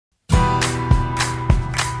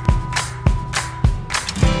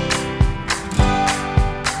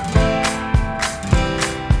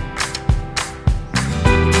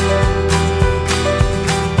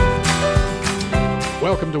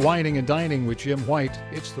Welcome to Wining and Dining with Jim White.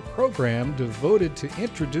 It's the program devoted to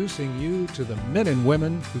introducing you to the men and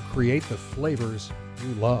women who create the flavors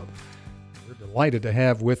you love. We're delighted to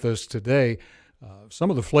have with us today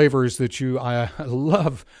some of the flavors that I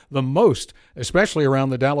love the most, especially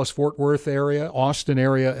around the Dallas-Fort Worth area, Austin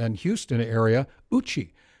area, and Houston area,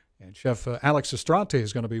 Uchi. And Chef Alex Astranti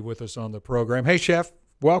is going to be with us on the program. Hey, Chef,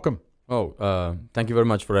 welcome. Oh, thank you very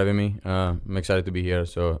much for having me. I'm excited to be here,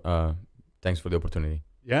 so thanks for the opportunity.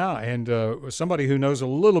 Yeah, and somebody who knows a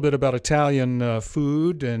little bit about Italian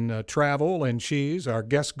food and travel and cheese, our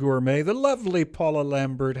guest gourmet, the lovely Paula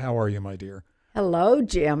Lambert. How are you, my dear? Hello,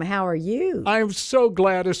 Jim. How are you? I'm so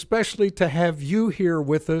glad, especially to have you here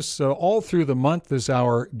with us all through the month as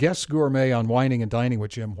our guest gourmet on Wining and Dining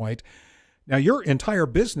with Jim White. Now, your entire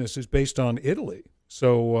business is based on Italy.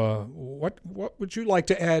 So what would you like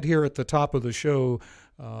to add here at the top of the show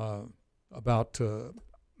about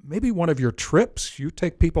maybe one of your trips? You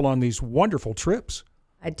take people on these wonderful trips.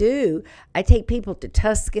 I do. I take people to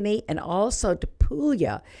Tuscany and also to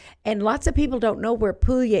Puglia. And lots of people don't know where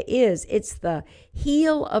Puglia is. It's the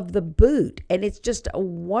heel of the boot, and it's just a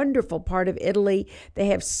wonderful part of Italy. They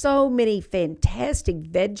have so many fantastic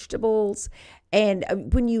vegetables. And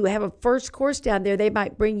when you have a first course down there, they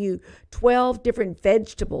might bring you 12 different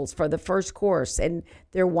vegetables for the first course. And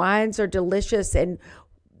their wines are delicious, and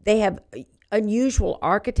they have unusual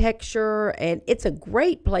architecture, and it's a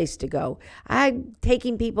great place to go. I'm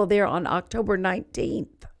taking people there on October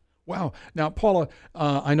 19th. Wow. Now, Paula,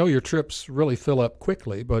 I know your trips really fill up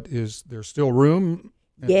quickly, but is there still room?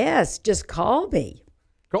 Yes, just call me.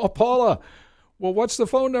 Call Paula. Well, what's the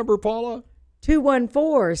phone number, Paula?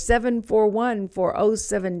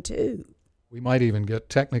 214-741-4072. We might even get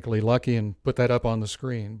technically lucky and put that up on the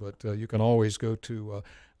screen, but you can always go to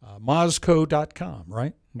Mozco.com,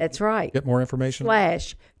 right? That's right. Get more information.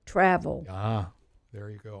 /travel. Ah, there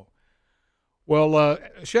you go. Well,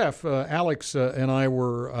 Chef Alex and I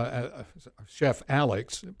were, Chef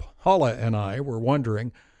Alex, Paula and I were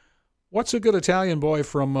wondering, what's a good Italian boy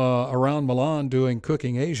from around Milan doing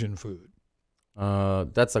cooking Asian food?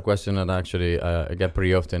 That's a question that actually I get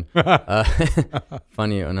pretty often.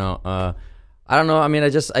 Funny or no. I don't know. I mean, I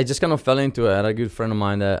just kind of fell into it. I had a good friend of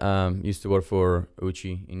mine that used to work for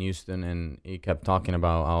Uchi in Houston, and he kept talking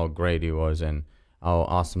about how great he was and how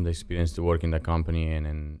awesome the experience to work in that company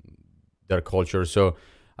and their culture. So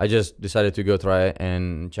I just decided to go try it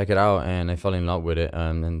and check it out, and I fell in love with it,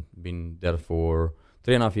 and been there for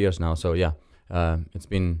 3.5 years now. So yeah, it's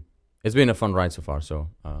been a fun ride so far. So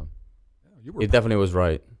it definitely was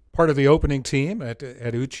right. Part of the opening team at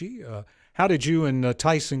Uchi. How did you and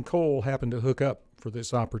Tyson Cole happen to hook up for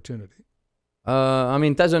this opportunity? I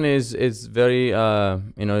mean, Tyson is very,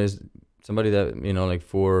 is somebody that, like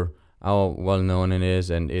for how well known it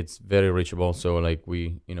is, and it's very reachable. So like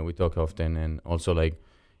we talk often, and also like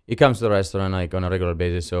he comes to the restaurant like on a regular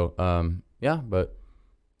basis. So yeah, but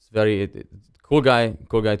it's very cool guy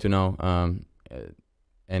to know,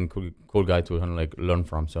 and cool guy to kind of like learn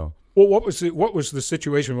from. So. Well, what was the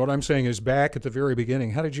situation? What I'm saying is, back at the very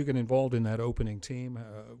beginning, how did you get involved in that opening team?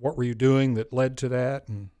 What were you doing that led to that,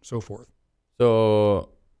 and so forth?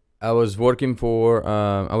 So I was working for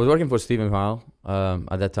Stephen Powell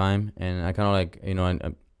at that time, and I kind of like I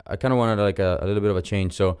kind of wanted like a little bit of a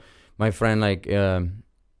change. So my friend like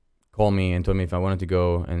called me and told me if I wanted to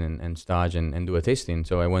go and stage and do a tasting.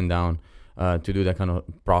 So I went down to do that kind of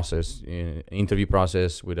process, interview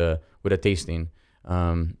process with a tasting.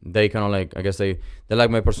 They kind of like, I guess they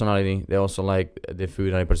like my personality. They also like the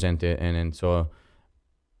food I presented, and so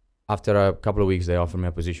after a couple of weeks they offered me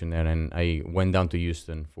a position there, and I went down to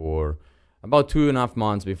Houston for about 2.5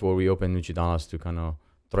 months before we opened Uchi Dallas to kind of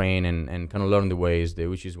train and kind of learn the ways, the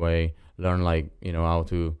Uchi's way, learn like how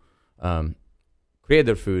to create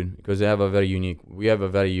their food, because we have a very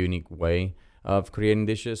unique way of creating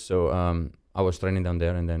dishes. So I was training down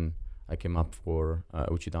there, and then I came up for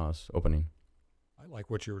Uchi Dallas opening. I like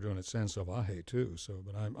what you were doing at San Salvaje too. So,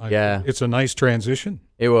 but yeah, it's a nice transition.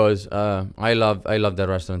 It was. I love that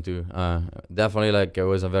restaurant too. Definitely, like it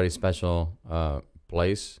was a very special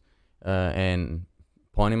place and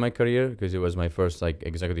point in my career, because it was my first like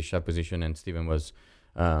executive chef position, and Steven was,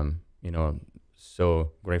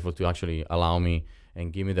 so grateful to actually allow me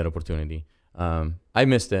and give me that opportunity. I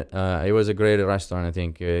missed it. It was a great restaurant. I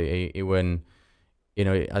think it went.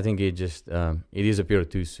 I think it just it disappeared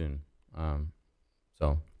too soon. So.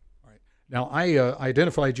 All right. Now, I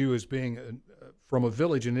identified you as being from a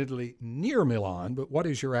village in Italy near Milan, but what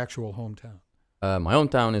is your actual hometown? My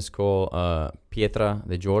hometown is called Pietra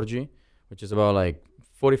de Giorgi, which is about like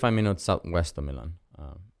 45 minutes southwest of Milan.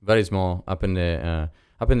 Very small, up in the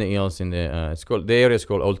up in the hills in the the area is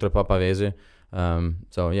called Oltre Papavese.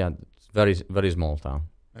 So yeah, it's very small town.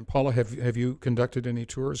 And Paula, have you conducted any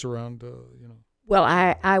tours around? Well,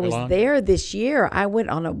 I was Milan? there this year. I went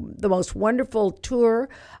on the most wonderful tour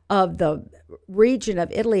of the region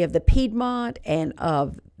of Italy, of the Piedmont, and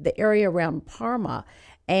of the area around Parma.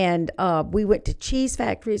 And we went to cheese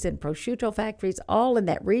factories and prosciutto factories, all in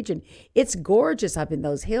that region. It's gorgeous up in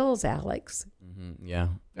those hills, Alex. Mm-hmm. Yeah,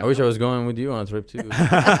 I wish I was going with you on a trip too.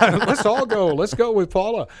 Let's all go. Let's go with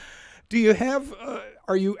Paula. Do you have?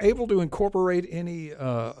 Are you able to incorporate any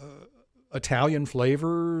Italian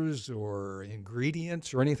flavors or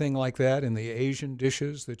ingredients or anything like that in the Asian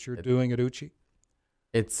dishes that you're doing at Uchi?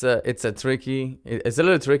 It's a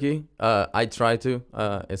little tricky. I try to.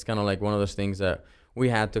 It's kind of like one of those things that we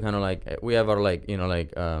had to kind of like, we have our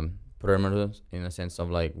parameters in a sense of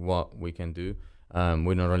like what we can do.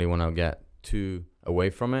 We don't really want to get too away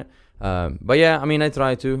from it. But yeah, I mean, I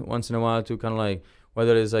try to once in a while to kind of like,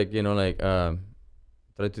 whether it's like, try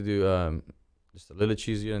to do just a little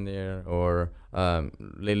cheese here and there, or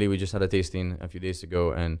lately we just had a tasting a few days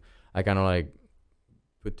ago, and I kind of like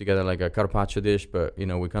put together like a carpaccio dish, but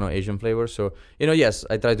with kind of Asian flavors. So yes,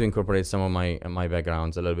 I try to incorporate some of my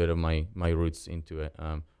backgrounds, a little bit of my roots into it.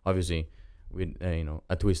 Obviously, with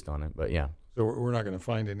a twist on it, but yeah. So we're not going to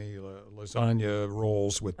find any lasagna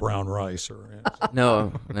rolls with brown rice or anything.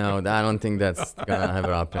 No, I don't think that's gonna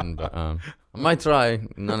ever happen. But I might try.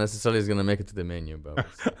 Not necessarily is gonna make it to the menu, but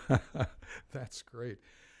that's great.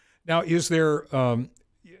 Now, is there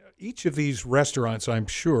each of these restaurants? I'm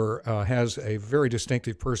sure has a very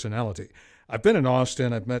distinctive personality. I've been in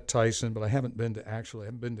Austin. I've met Tyson, but I haven't been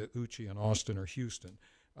to Uchi in Austin or Houston.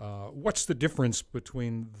 What's the difference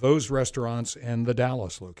between those restaurants and the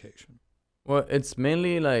Dallas location? Well, it's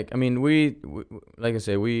mainly like, I mean, we like I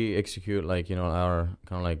say, we execute like, our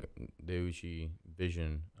kind of like the Uchi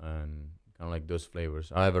vision and kind of like those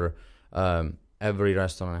flavors. However, every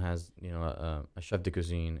restaurant has, a chef de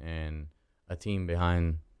cuisine and a team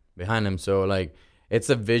behind them. So like, it's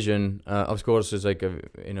a vision. Of course, it's like,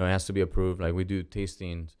 it has to be approved. Like we do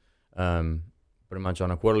tastings pretty much on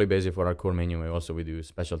a quarterly basis for our core menu. And also we do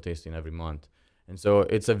special tasting every month. And so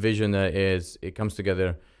it's a vision that it comes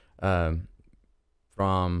together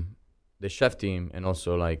from the chef team and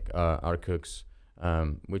also like our cooks,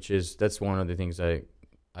 that's one of the things I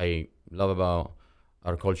love about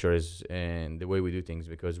our culture is and the way we do things,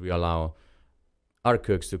 because we allow our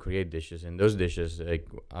cooks to create dishes, and those dishes, like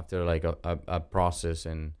after like a process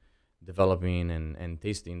and developing and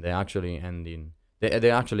tasting, they actually end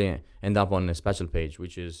up on a special page,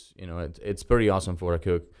 which is it's pretty awesome for a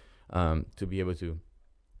cook to be able to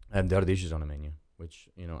have their dishes on a menu, which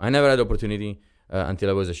I never had the opportunity until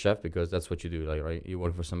I was a chef, because that's what you do, like, right? You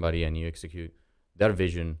work for somebody and you execute their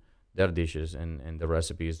vision, their dishes, and the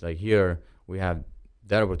recipes. Like here, we have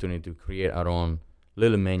that opportunity to create our own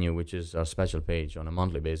little menu, which is our special page on a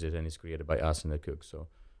monthly basis, and it's created by us and the cook. So,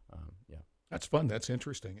 yeah. That's fun. That's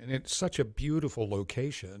interesting. And it's such a beautiful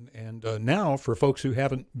location. And now, for folks who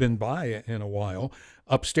haven't been by in a while,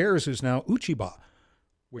 upstairs is now Uchiba,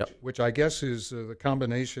 which I guess is the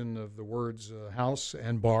combination of the words house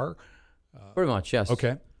and bar. Pretty much, yes.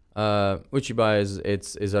 Okay. Uchiba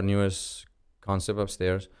is our newest concept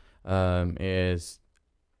upstairs. It's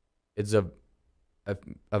a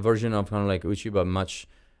version of kind of like Uchiba, much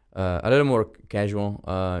a little more casual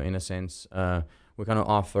in a sense. We kind of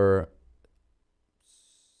offer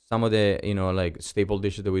some of the like staple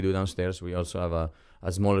dishes that we do downstairs. We also have a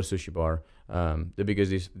smaller sushi bar. The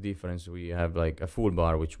biggest difference, we have like a full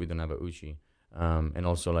bar, which we don't have at Uchi, and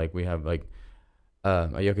also like we have like a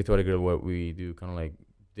yakitori grill where we do kind of like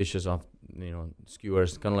dishes off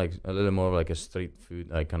skewers, kind of like a little more like a street food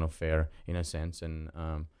like kind of fare in a sense. And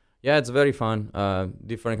yeah, it's very fun,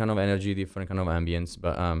 different kind of energy, different kind of ambience,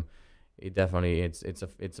 but it definitely it's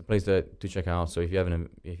a place to check out. So if you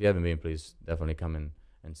haven't been, please definitely come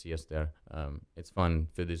and see us there. It's fun,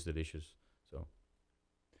 food is delicious. So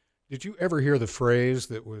did you ever hear the phrase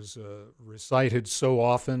that was recited so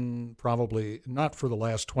often, probably not for the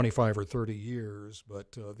last 25 or 30 years,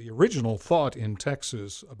 but the original thought in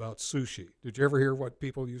Texas about sushi? Did you ever hear what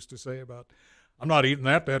people used to say about, I'm not eating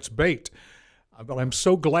that, that's bait? But I'm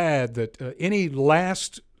so glad that any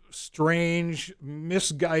last strange,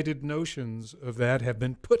 misguided notions of that have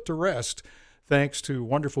been put to rest thanks to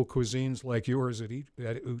wonderful cuisines like yours at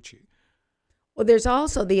Uchi. Well, there's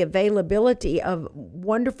also the availability of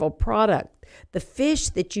wonderful product. The fish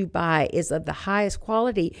that you buy is of the highest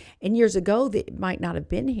quality, and years ago, that might not have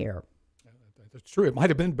been here. That's true. It might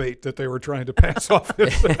have been bait that they were trying to pass off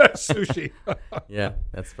as sushi. Yeah,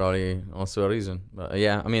 that's probably also a reason. But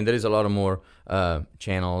yeah, I mean, there is a lot of more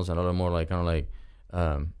channels and a lot more like kind of like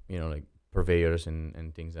like purveyors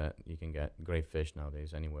and things that you can get great fish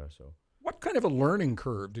nowadays anywhere. So. What kind of a learning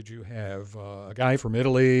curve did you have? A guy from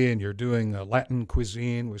Italy, and you're doing Latin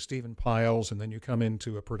cuisine with Stephen Piles, and then you come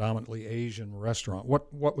into a predominantly Asian restaurant.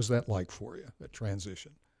 What was that like for you, that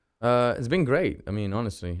transition? It's been great. I mean,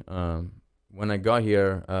 honestly, when I got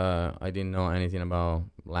here, I didn't know anything about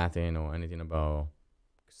Latin or anything about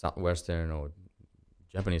Southwestern or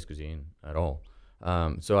Japanese cuisine at all.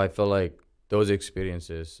 So I felt like those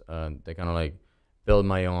experiences, they kind of like build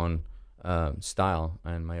my own style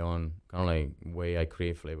and my own kind of like way I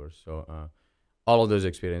create flavors. So all of those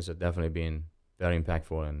experiences have definitely been very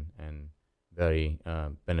impactful and very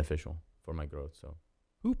beneficial for my growth. So,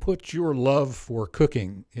 who put your love for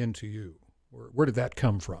cooking into you? Where did that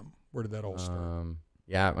come from? Where did that all start?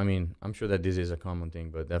 Yeah, I mean, I'm sure that this is a common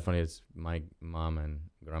thing, but definitely it's my mom and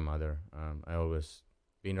grandmother. I always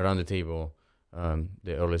being around the table.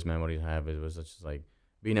 The earliest memories I have, it was just like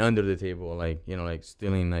being under the table, like like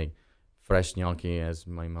stealing like fresh gnocchi as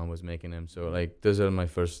my mom was making them. So like those are my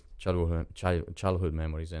first childhood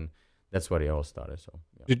memories, and that's where it all started. So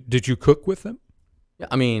yeah. Did you cook with them? Yeah,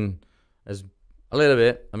 I mean, as a little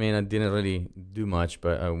bit. I mean, I didn't really do much,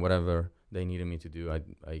 but whatever they needed me to do,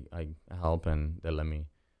 I help, and they let me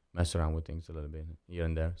mess around with things a little bit here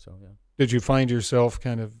and there. So yeah. Did you find yourself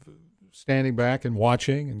kind of standing back and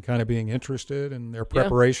watching and kind of being interested in their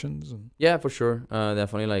preparations? Yeah, for sure.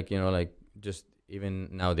 Definitely, like like just even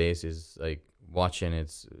nowadays is like watching.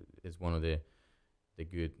 It's one of the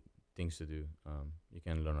good things to do. You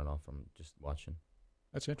can learn a lot from just watching.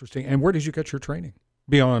 That's interesting. And where did you get your training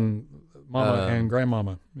beyond mama and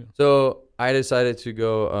grandmama? Yeah. So I decided to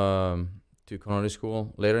go to culinary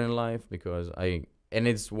school later in life because and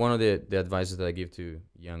it's one of the advices that I give to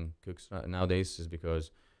young cooks nowadays is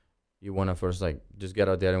because you want to first like just get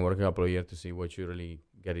out there and work a couple of years to see what you really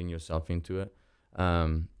getting yourself into it,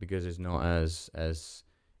 because it's not as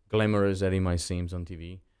glamorous as it might seem on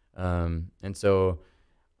TV. And so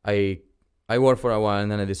I worked for a while,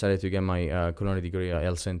 and then I decided to get my culinary degree at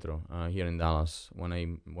El Centro here in Dallas when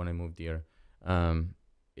I moved here.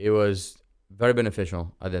 It was very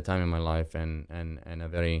beneficial at that time in my life, and a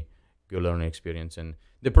very good learning experience. And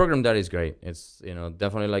the program there is great. It's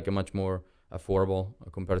definitely like a much more affordable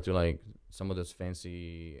compared to like some of those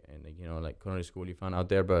fancy and like culinary school you found out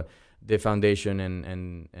there, but the foundation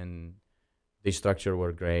and the structure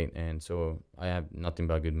were great, and so I have nothing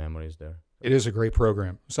but good memories there. It is a great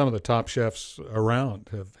program. Some of the top chefs around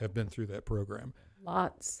have been through that program.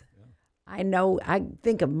 Lots. Yeah. I know. I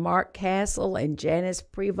think of Mark Castle and Janice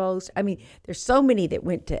Prevost. I mean, there's so many that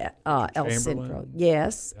went to El Centro.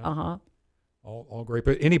 Yes. Yeah. All great.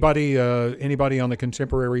 But anybody on the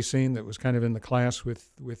contemporary scene that was kind of in the class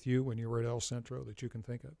with you when you were at El Centro that you can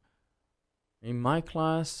think of? In my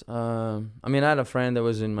class, I mean, I had a friend that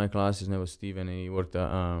was in my class. His name was Steven, and he worked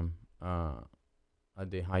at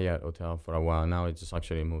the Hyatt Hotel for a while. Now he just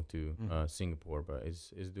actually moved to Singapore, but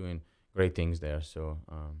is doing great things there. So,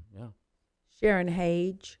 yeah. Sharon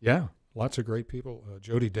Hage. Yeah. Lots of great people.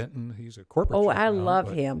 Jody Denton, he's a corporate. Oh, chef I now,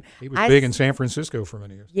 love him. He was big in San Francisco for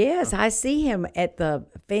many years. Yes, I see him at the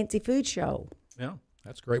Fancy Food Show. Yeah,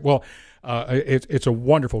 that's great. Well, it's a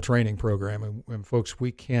wonderful training program, and folks,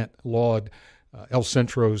 we can't laud El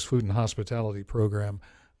Centro's food and hospitality program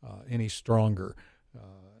any stronger.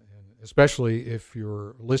 And especially if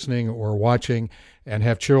you're listening or watching and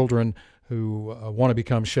have children who want to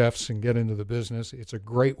become chefs and get into the business, it's a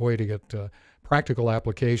great way to get practical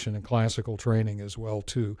application and classical training as well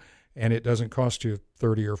too, and it doesn't cost you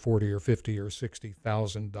 $30 or $40 or $50 or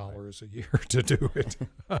 $60,000 a year to do it.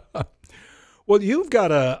 Well, you've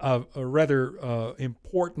got a rather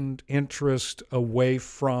important interest away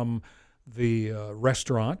from the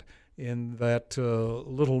restaurant in that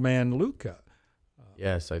little man Luca.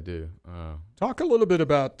 Yes, I do. Talk a little bit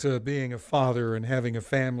about being a father and having a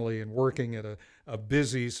family and working at a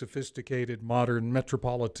busy, sophisticated, modern,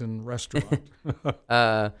 metropolitan restaurant.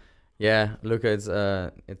 Yeah, Luca, it's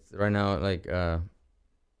right now like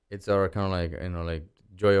it's our kind of like like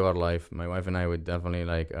joy of our life. My wife and I would definitely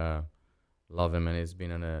like love him, and it's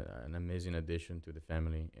been an amazing addition to the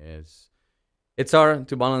family. It's hard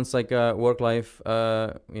to balance like work life,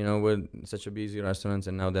 with such a busy restaurant,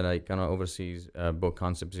 and now that I kind of oversees both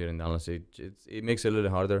concepts here in Dallas, it makes it a little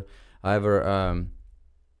harder. However,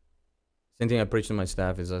 same thing I preach to my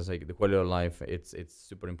staff is like the quality of life. It's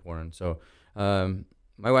super important. So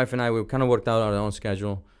my wife and I, we kind of worked out our own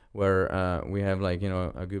schedule where we have like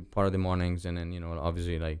a good part of the mornings, and then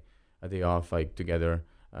obviously like a day off like together,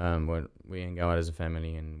 when we hang out as a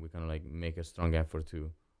family, and we kind of like make a strong effort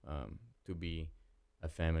to be a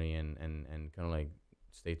family and kind of like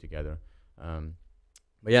stay together.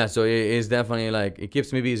 But yeah, so it is definitely like, it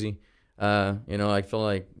keeps me busy. You know, I feel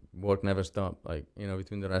like work never stops. Like, you know,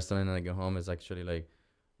 between the restaurant and I go home, it's actually like,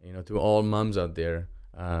 you know, to all moms out there,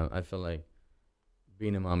 I feel like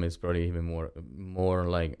being a mom is probably even more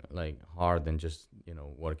like hard than just, you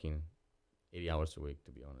know, working 80 hours a week,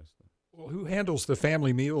 to be honest. Well, who handles the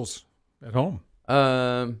family meals at home?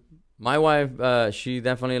 My wife, she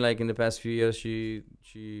definitely, like, in the past few years, she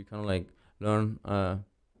kind of like learned how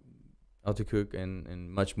to cook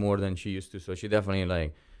and much more than she used to. So she definitely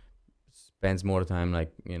like spends more time,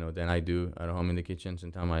 like, you know, than I do at home in the kitchen.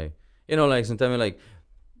 Sometimes I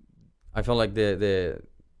feel like the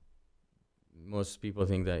most people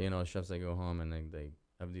think that, you know, chefs, they go home and like they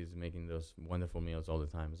have these making those wonderful meals all the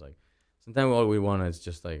time. It's like sometimes all we want is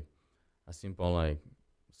just like a simple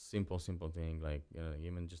thing, like, you know,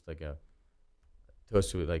 even just like a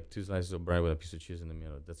toast with like 2 slices of bread with a piece of cheese in the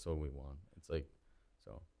middle. That's all we want. It's like,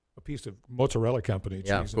 so a piece of Mozzarella Company cheese.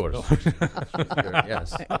 Yeah, of course. Sure,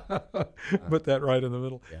 yes. Put that right in the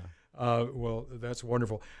middle. Yeah. Well, that's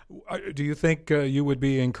wonderful. Do you think you would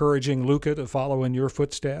be encouraging Luca to follow in your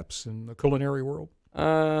footsteps in the culinary world?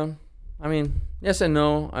 I mean, yes and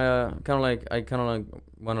no. I kind of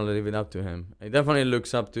want to leave it up to him. He definitely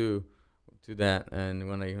looks up to that, and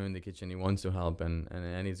when I go in the kitchen, he wants to help, and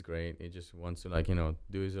it's great. He just wants to, like, you know,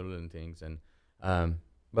 do his little things, and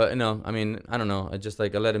but no, I mean, I don't know. I just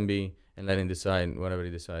like, I let him be and let him decide whatever he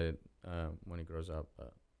decided when he grows up.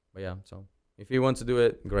 But yeah, so if he wants to do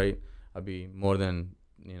it, great. I'll be more than,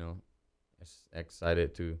 you know,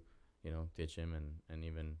 excited to, you know, teach him and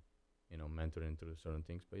even, you know, mentor him through certain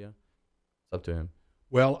things. But yeah, it's up to him.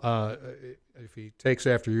 Well, if he takes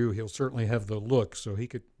after you, he'll certainly have the look, so he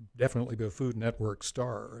could definitely be a Food Network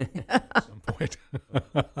star at some point.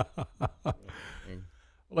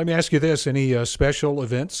 Let me ask you this. Any special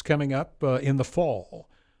events coming up in the fall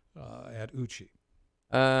at Uchi?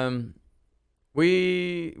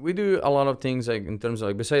 We do a lot of things, like, in terms of,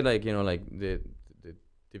 like, besides, like, you know, like the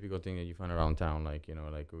typical thing that you find around town, like, you know,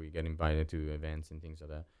 like we get invited to events and things like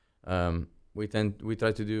that. We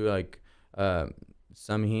try to do like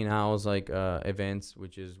some in-house like events,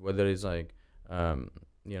 which is whether it's like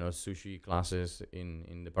you know, sushi classes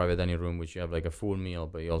in the private dining room, which you have like a full meal,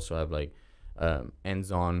 but you also have like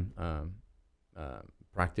hands-on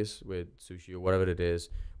practice with sushi or whatever it is.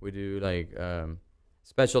 We do like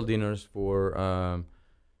special dinners for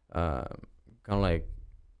kind of like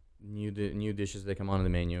new dishes that come on the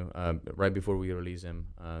menu right before we release them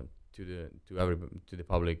to the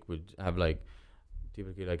public. We have like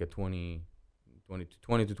typically like a 20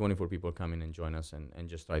 to 24 people come in and join us and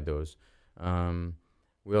just try those.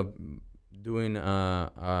 We are doing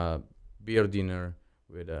a beer dinner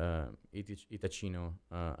with Itachino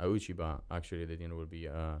a Uchiba. Actually, the dinner will be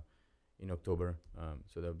in October,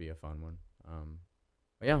 so that'll be a fun one.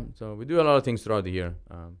 But yeah, so we do a lot of things throughout the year.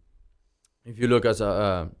 If you look us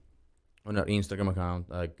on our Instagram account,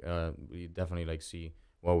 like we definitely like see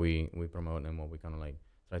what we promote and what we kind of like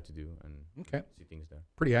try to do and see things there.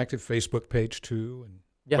 Pretty active Facebook page too, and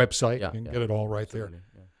website. You can get it all right there.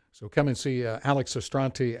 Yeah. So come and see Alex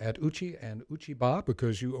Astranti at Uchi and Uchiba,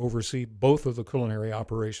 because you oversee both of the culinary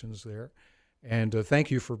operations there. And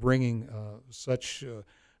thank you for bringing such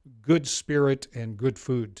good spirit and good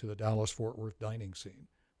food to the Dallas-Fort Worth dining scene.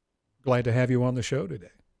 Glad to have you on the show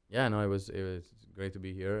today. Yeah, no, it was great to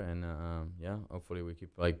be here, and yeah, hopefully we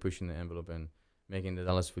keep like pushing the envelope and making the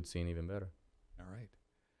Dallas food scene even better. All right.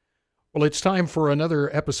 Well, it's time for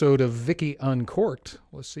another episode of Vicki Uncorked.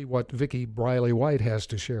 Let's see what Vicki Briley-White has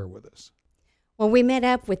to share with us. Well, we met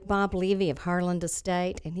up with Bob Levy of Harlan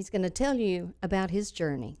Estates, and he's going to tell you about his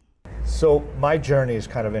journey. So my journey is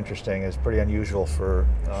kind of interesting. It's pretty unusual for,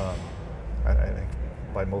 I think,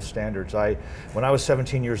 by most standards. When I was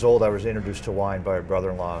 17 years old, I was introduced to wine by a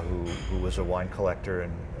brother-in-law who was a wine collector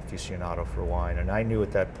and aficionado for wine, and I knew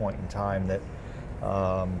at that point in time that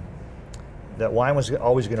that wine was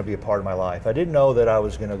always going to be a part of my life. I didn't know that I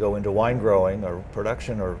was going to go into wine growing or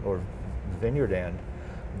production or vineyard end,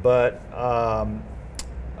 but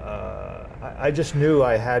I just knew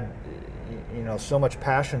I had, you know, so much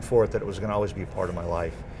passion for it that it was going to always be a part of my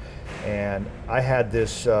life. And I had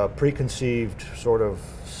this preconceived sort of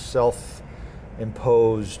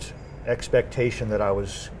self-imposed expectation that I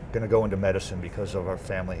was going to go into medicine because of our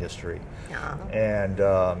family history. And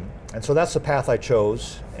so that's the path I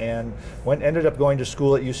chose, and ended up going to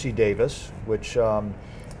school at UC Davis, which was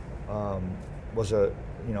one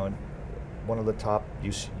of the top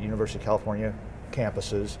University of California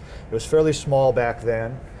campuses. It was fairly small back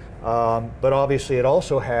then, but obviously it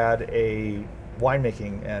also had a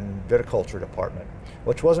winemaking and viticulture department,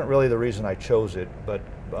 which wasn't really the reason I chose it, but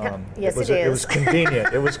yes, it was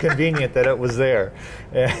convenient. It was convenient that it was there.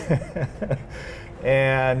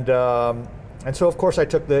 And so of course I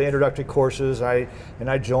took the introductory courses. I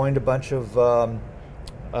joined a bunch of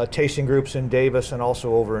tasting groups in Davis and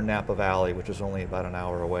also over in Napa Valley, which is only about an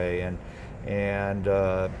hour away. And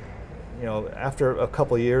you know, after a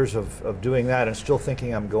couple of years of doing that and still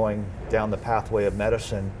thinking I'm going down the pathway of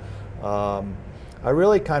medicine, I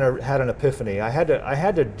really kind of had an epiphany. I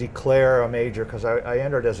had to declare a major because I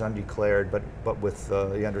entered as undeclared, but with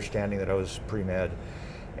the understanding that I was pre-med.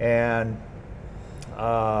 And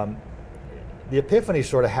the epiphany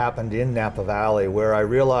sort of happened in Napa Valley, where I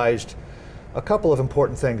realized a couple of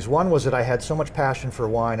important things. One was that I had so much passion for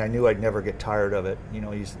wine, I knew I'd never get tired of it. You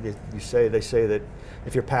know, they say that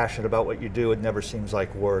if you're passionate about what you do, it never seems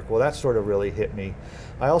like work. Well, that sort of really hit me.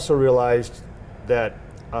 I also realized that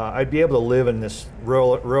I'd be able to live in this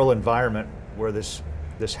rural environment where this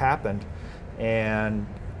happened, and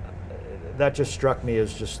that just struck me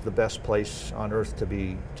as just the best place on earth to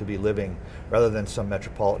be living, rather than some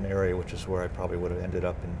metropolitan area, which is where I probably would have ended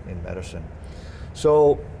up in medicine.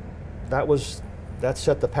 So that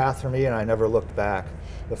set the path for me, and I never looked back.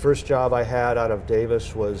 The first job I had out of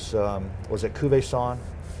Davis was at Cuvée,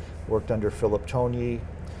 worked under Philip Togny.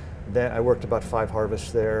 Then I worked about 5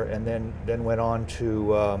 harvests there, and then went on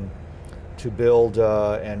to build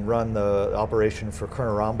and run the operation for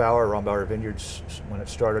Kerner Rombauer Vineyards when it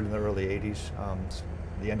started in the early 80s.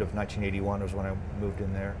 The end of 1981 was when I moved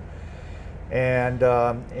in there. And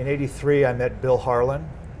in '83 I met Bill Harlan,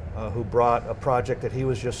 who brought a project that he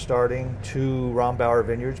was just starting to Rombauer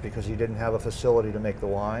Vineyards because he didn't have a facility to make the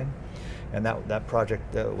wine. And that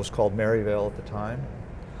project was called Maryvale at the time.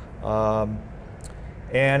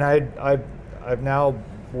 And I've now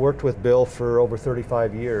worked with Bill for over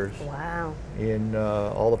 35 years. Wow! In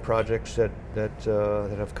all the projects that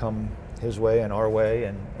have come his way and our way,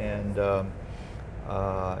 and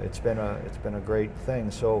it's been a great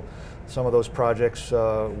thing. So some of those projects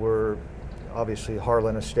were obviously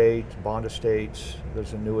Harlan Estates, Bond Estates.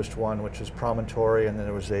 There's the newest one, which is Promontory, and then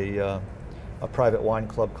there was a private wine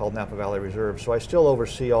club called Napa Valley Reserve. So I still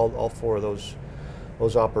oversee all 4 of those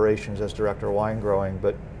operations as director of wine growing,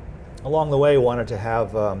 but along the way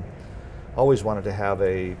always wanted to have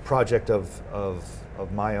a project of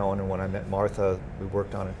my own. And when I met Martha, we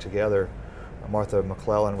worked on it together. Martha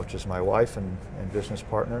McClellan, which is my wife and business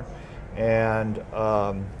partner, and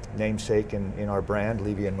namesake in our brand,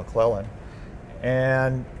 Levy and McClellan.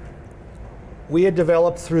 And we had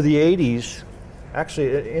developed through the 80s,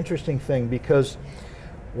 actually an interesting thing, because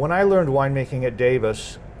when I learned winemaking at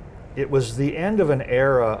Davis, it was the end of an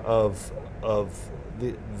era of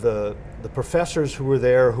the professors who were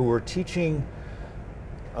there, who were teaching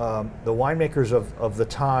the winemakers of the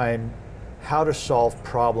time how to solve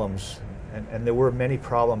problems, and there were many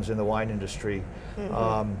problems in the wine industry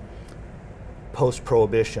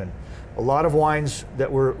post-Prohibition. A lot of wines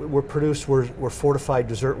that were produced were fortified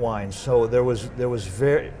dessert wines, so there was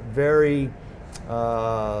very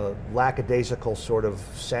lackadaisical sort of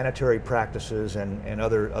sanitary practices and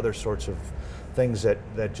other sorts of things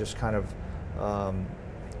that just kind of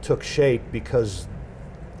took shape because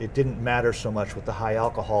it didn't matter so much with the high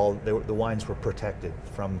alcohol. The wines were protected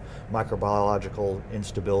from microbiological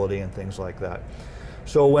instability and things like that.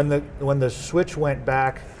 So when the switch went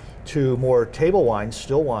back to more table wines,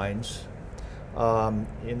 still wines,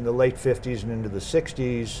 in the late 50s and into the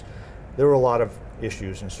 60s, there were a lot of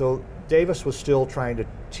issues. And so Davis was still trying to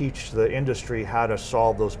teach the industry how to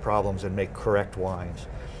solve those problems and make correct wines.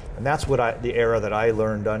 And that's the era that I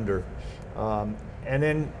learned under. And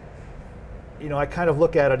then, you know, I kind of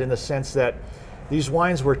look at it in the sense that these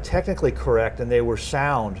wines were technically correct and they were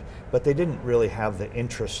sound, but they didn't really have the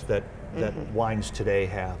interest that wines today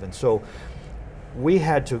have. And so we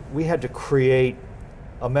had to create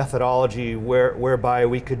a methodology whereby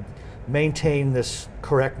we could maintain this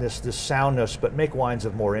correctness, this soundness, but make wines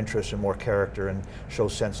of more interest and more character and show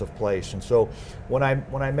sense of place. And so when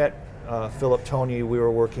I met Philip Togny,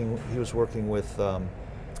 he was working with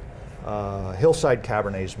hillside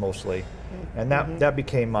Cabernets mostly, and that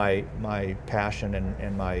became my passion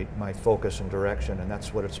and my focus and direction, and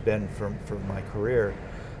that's what it's been for my career.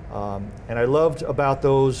 And I loved about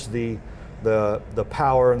those the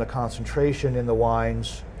power and the concentration in the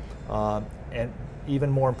wines, and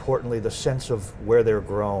even more importantly, the sense of where they're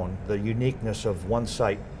grown, the uniqueness of one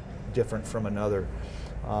site different from another.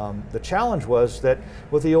 The challenge was that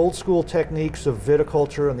with the old school techniques of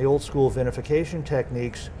viticulture and the old school vinification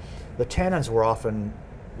techniques, the tannins were often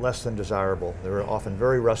less than desirable. They were often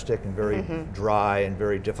very rustic and very dry and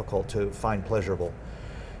very difficult to find pleasurable.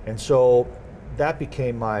 And so that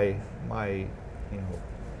became my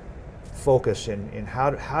focus in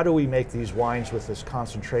how do we make these wines with this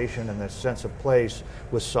concentration and this sense of place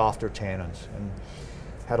with softer tannins. And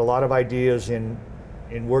had a lot of ideas in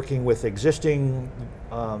working with existing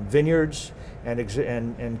vineyards and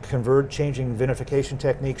changing vinification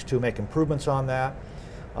techniques to make improvements on that.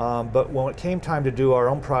 But when it came time to do our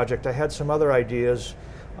own project, I had some other ideas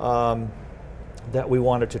that we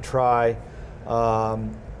wanted to try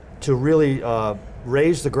to really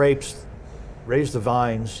raise the grapes, raise the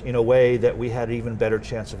vines in a way that we had an even better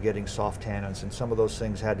chance of getting soft tannins. And some of those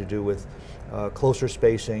things had to do with closer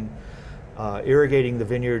spacing, irrigating the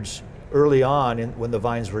vineyards early on when the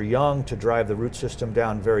vines were young to drive the root system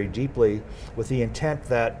down very deeply, with the intent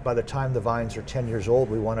that by the time the vines are 10 years old,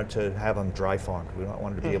 we wanted to have them dry farmed. We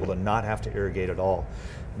wanted to be able to not have to irrigate at all.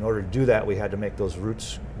 In order to do that, we had to make those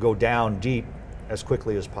roots go down deep as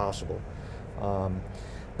quickly as possible.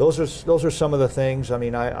 Those are some of the things. I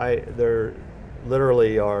mean, there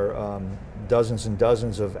literally are dozens and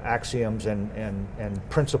dozens of axioms and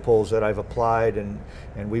principles that I've applied and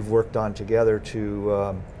we've worked on together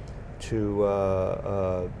to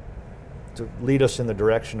lead us in the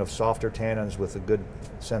direction of softer tannins with a good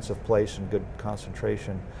sense of place and good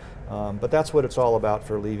concentration. But that's what it's all about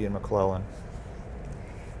for Levy and McClellan.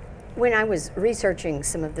 When I was researching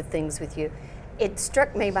some of the things with you, it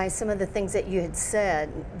struck me by some of the things that you had said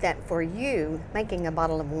that for you, making a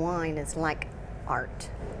bottle of wine is like art.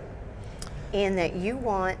 And that you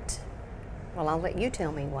want, well, I'll let you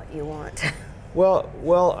tell me what you want. Well,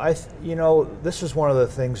 this is one of the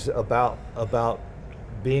things about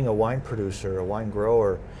being a wine producer, a wine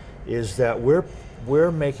grower, is that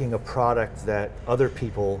we're making a product that other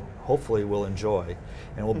people hopefully will enjoy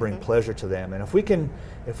and will bring pleasure to them. And if we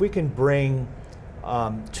can bring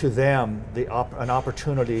to them an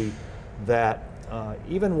opportunity that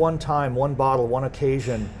even one time, one bottle, one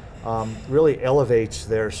occasion really elevates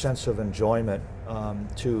their sense of enjoyment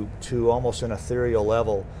to almost an ethereal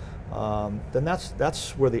level, then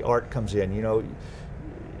that's where the art comes in. You know,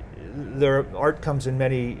 art comes in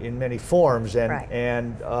many forms, and right.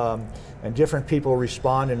 and different people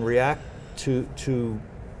respond and react to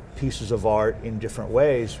pieces of art in different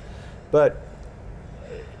ways, but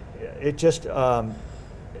it just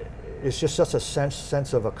it's just such a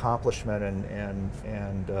sense of accomplishment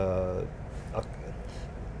and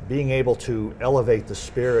being able to elevate the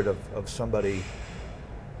spirit of somebody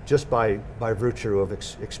just by virtue of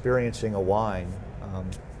experiencing a wine.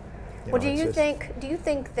 Well, do you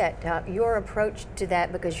think that your approach to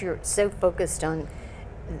that, because you're so focused on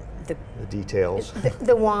the details,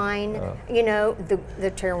 the wine, you know,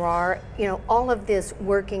 the terroir, you know, all of this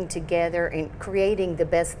working together and creating the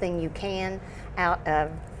best thing you can out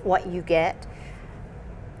of what you get,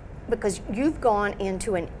 because you've gone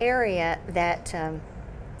into an area that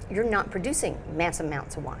you're not producing mass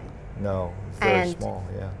amounts of wine. No, very small,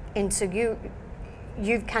 yeah. And so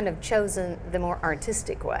you've kind of chosen the more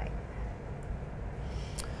artistic way.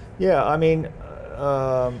 Yeah, I mean,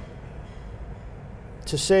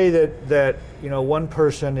 to say that you know one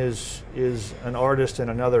person is an artist and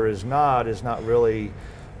another is not really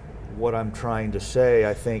what I'm trying to say.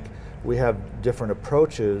 I think we have different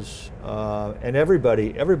approaches, and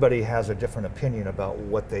everybody has a different opinion about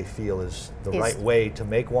what they feel is the right way to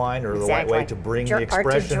make wine, or the right way to bring the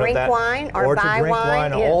expression of that, wine, or to drink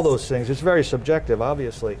wine, yes. all those things. It's very subjective,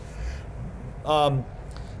 obviously.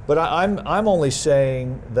 But I'm only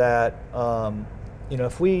saying that you know,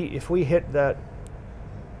 if we hit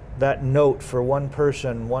that note for one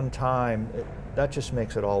person one time, that just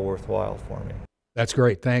makes it all worthwhile for me. That's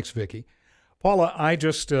great. Thanks, Vicki. Paula,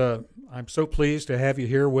 I'm so pleased to have you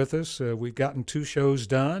here with us. We've gotten 2 shows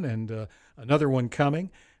done and another one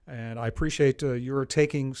coming, and I appreciate your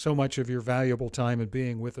taking so much of your valuable time and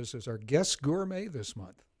being with us as our guest gourmet this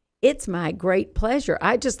month. It's my great pleasure.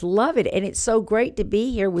 I just love it, and it's so great to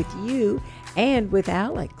be here with you and with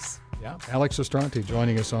Alex. Yeah, Alex Astranti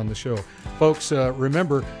joining us on the show. Folks,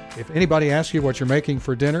 remember, if anybody asks you what you're making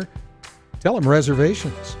for dinner, tell them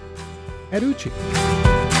reservations at Uchi.